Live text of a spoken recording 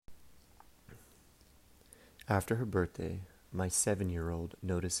After her birthday, my 7-year-old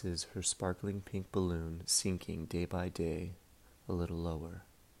notices her sparkling pink balloon sinking day by day, a little lower.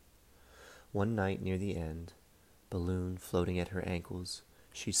 One night near the end, balloon floating at her ankles,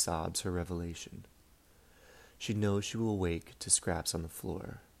 she sobs her revelation. She knows she will wake to scraps on the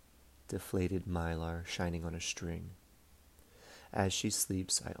floor, deflated mylar shining on a string. As she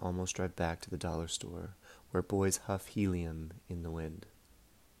sleeps, I almost drive back to the dollar store, where boys huff helium in the wind.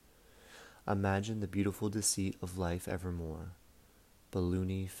 Imagine the beautiful deceit of life evermore.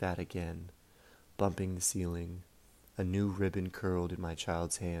 Balloony fat again, bumping the ceiling, a new ribbon curled in my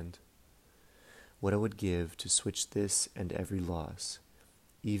child's hand. What I would give to switch this and every loss,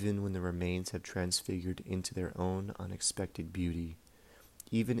 even when the remains have transfigured into their own unexpected beauty,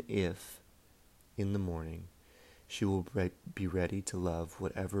 even if, in the morning, she will be ready to love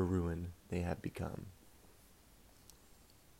whatever ruin they have become.